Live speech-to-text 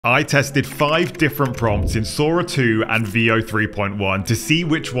I tested 5 different prompts in Sora 2 and VEO 3.1 to see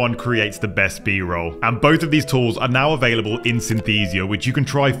which one creates the best B-roll. And both of these tools are now available in Synthesia, which you can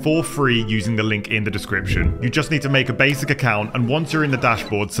try for free using the link in the description. You just need to make a basic account, and once you're in the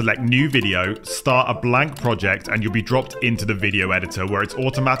dashboard, select New Video, start a blank project, and you'll be dropped into the video editor where it's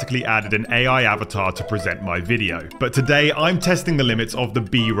automatically added an AI avatar to present my video. But today, I'm testing the limits of the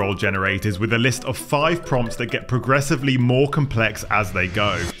B-roll generators with a list of 5 prompts that get progressively more complex as they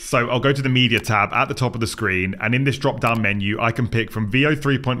go. So I'll go to the media tab at the top of the screen, and in this drop down menu I can pick from VEO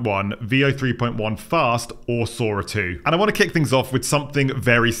 3.1, VEO 3.1 Fast, or Sora 2. And I want to kick things off with something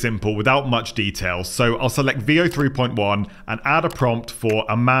very simple without much detail, so I'll select VEO 3.1 and add a prompt for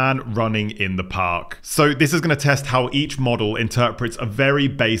a man running in the park. So this is going to test how each model interprets a very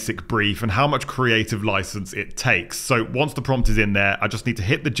basic brief and how much creative license it takes. So once the prompt is in there, I just need to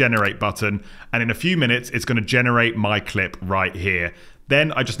hit the generate button, and in a few minutes it's going to generate my clip right here.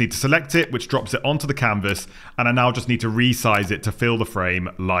 Then I just need to select it, which drops it onto the canvas, and I now just need to resize it to fill the frame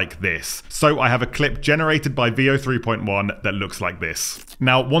like this. So I have a clip generated by VEO 3.1 that looks like this.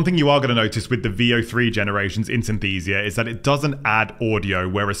 Now, one thing you are going to notice with the VEO 3 generations in Synthesia is that it doesn't add audio,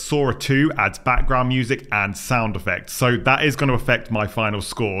 whereas Sora 2 adds background music and sound effects. So that is going to affect my final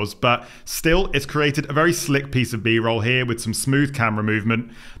scores, but still, it's created a very slick piece of B-roll here with some smooth camera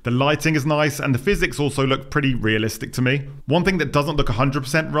movement. The lighting is nice, and the physics also look pretty realistic to me. One thing that doesn't look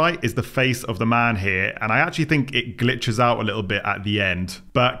 100% right is the face of the man here, and I actually think it glitches out a little bit at the end.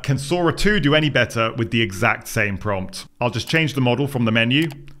 But can Sora 2 do any better with the exact same prompt? I'll just change the model from the menu,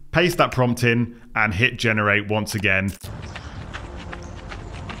 paste that prompt in, and hit generate once again.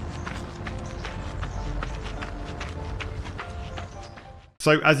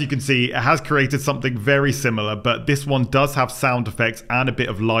 So as you can see, it has created something very similar, but this one does have sound effects and a bit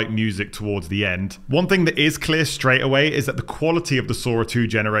of light music towards the end. One thing that is clear straight away is that the quality of the Sora 2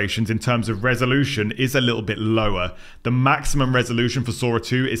 generations in terms of resolution is a little bit lower. The maximum resolution for Sora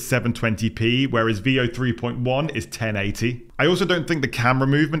 2 is 720p, whereas VEO 3.1 is 1080. I also don't think the camera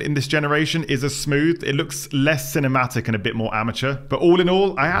movement in this generation is as smooth. It looks less cinematic and a bit more amateur. But all in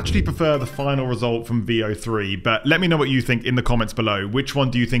all, I actually prefer the final result from VEO 3. But let me know what you think in the comments below. Which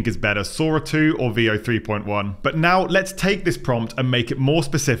one do you think is better, Sora 2 or VEO 3.1? But now let's take this prompt and make it more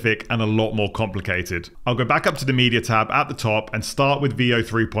specific and a lot more complicated. I'll go back up to the media tab at the top and start with VEO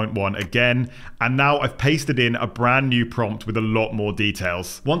 3.1 again. And now I've pasted in a brand new prompt with a lot more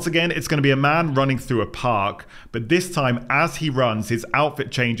details. Once again, it's going to be a man running through a park, but this time as he runs, his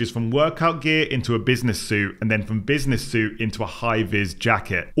outfit changes from workout gear into a business suit, and then from business suit into a high-vis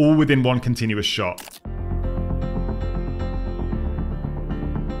jacket, all within one continuous shot.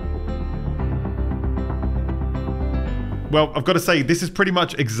 Well, I've got to say, this is pretty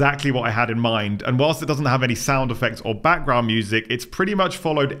much exactly what I had in mind, and whilst it doesn't have any sound effects or background music, it's pretty much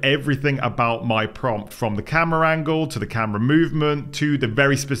followed everything about my prompt, from the camera angle to the camera movement to the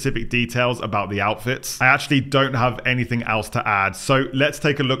very specific details about the outfits. I actually don't have anything else to add, so let's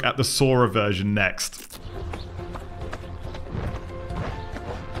take a look at the Sora version next.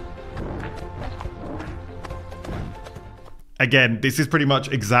 Again, this is pretty much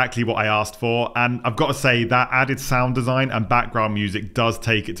exactly what I asked for, and I've got to say that added sound design and background music does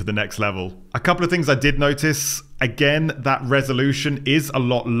take it to the next level. A couple of things I did notice. Again, that resolution is a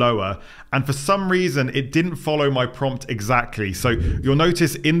lot lower, and for some reason it didn't follow my prompt exactly. So you'll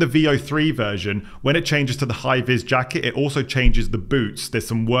notice in the VEO 3 version, when it changes to the high-vis jacket, it also changes the boots. There's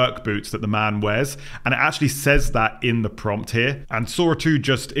some work boots that the man wears, and it actually says that in the prompt here. And Sora 2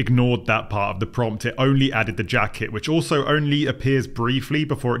 just ignored that part of the prompt. It only added the jacket, which also only appears briefly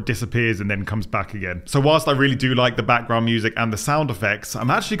before it disappears and then comes back again. So whilst I really do like the background music and the sound effects,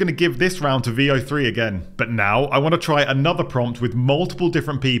 I'm actually going to give this round to VEO 3 again. But now I want to try another prompt with multiple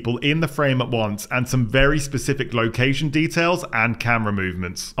different people in the frame at once and some very specific location details and camera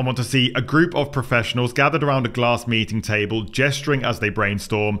movements. I want to see a group of professionals gathered around a glass meeting table gesturing as they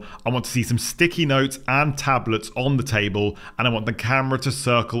brainstorm. I want to see some sticky notes and tablets on the table, and I want the camera to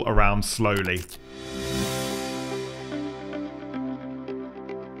circle around slowly.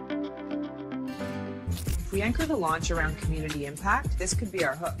 If we anchor the launch around community impact, this could be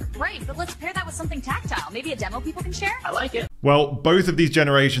our hook. Right, but let's pair that with something tactile. Maybe a demo people can share? I like it. Well, both of these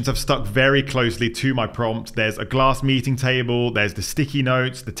generations have stuck very closely to my prompt. There's a glass meeting table, there's the sticky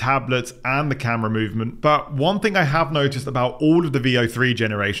notes, the tablets, and the camera movement. But one thing I have noticed about all of the VEO 3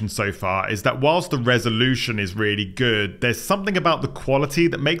 generations so far is that whilst the resolution is really good, there's something about the quality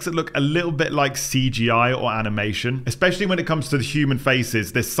that makes it look a little bit like CGI or animation. Especially when it comes to the human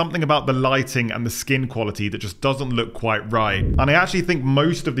faces, there's something about the lighting and the skin quality that just doesn't look quite right. And I actually think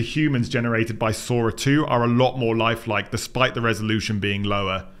most of the humans generated by Sora 2 are a lot more lifelike, despite despite the resolution being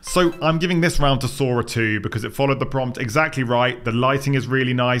lower. So I'm giving this round to Sora 2 because it followed the prompt exactly right, the lighting is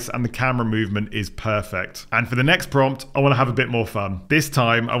really nice, and the camera movement is perfect. And for the next prompt, I want to have a bit more fun. This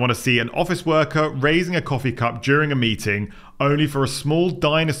time, I want to see an office worker raising a coffee cup during a meeting, only for a small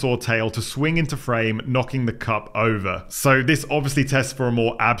dinosaur tail to swing into frame, knocking the cup over. So this obviously tests for a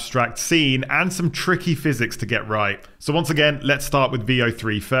more abstract scene and some tricky physics to get right. So once again, let's start with VEO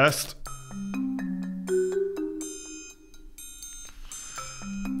 3 first.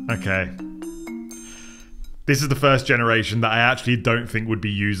 Okay. This is the first generation that I actually don't think would be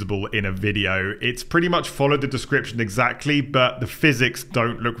usable in a video. It's pretty much followed the description exactly, but the physics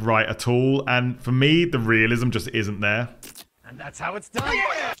don't look right at all. And for me, the realism just isn't there. And that's how it's done.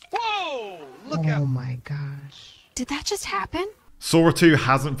 Whoa! Look out. Oh my gosh. Did that just happen? Sora 2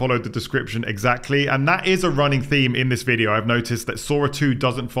 hasn't followed the description exactly, and that is a running theme in this video. I've noticed that Sora 2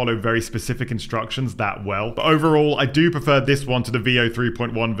 doesn't follow very specific instructions that well. But overall, I do prefer this one to the VEO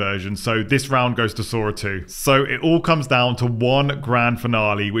 3.1 version, so this round goes to Sora 2. So it all comes down to one grand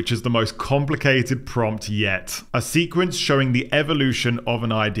finale, which is the most complicated prompt yet. A sequence showing the evolution of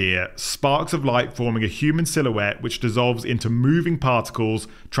an idea. Sparks of light forming a human silhouette which dissolves into moving particles,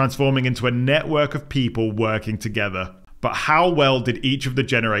 transforming into a network of people working together. But how well did each of the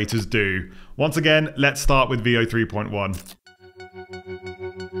generators do? Once again, let's start with VEO 3.1.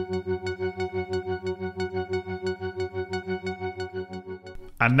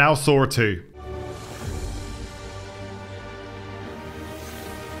 And now Sora 2.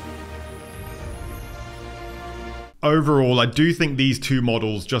 Overall, I do think these two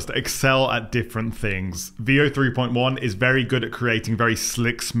models just excel at different things. VEO 3.1 is very good at creating very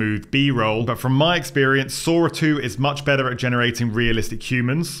slick, smooth B-roll, but from my experience, Sora 2 is much better at generating realistic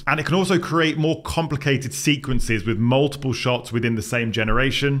humans, and it can also create more complicated sequences with multiple shots within the same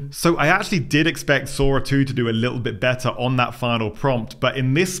generation. So I actually did expect Sora 2 to do a little bit better on that final prompt, but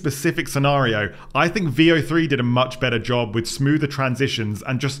in this specific scenario, I think VEO 3 did a much better job with smoother transitions,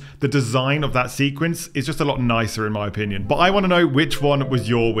 and just the design of that sequence is just a lot nicer in my opinion. But I want to know which one was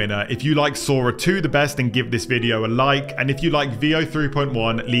your winner. If you like Sora 2 the best, then give this video a like, and if you like VEO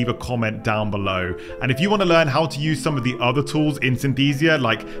 3.1, leave a comment down below. And if you want to learn how to use some of the other tools in Synthesia,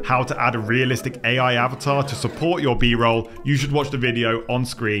 like how to add a realistic AI avatar to support your B-roll, you should watch the video on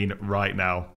screen right now.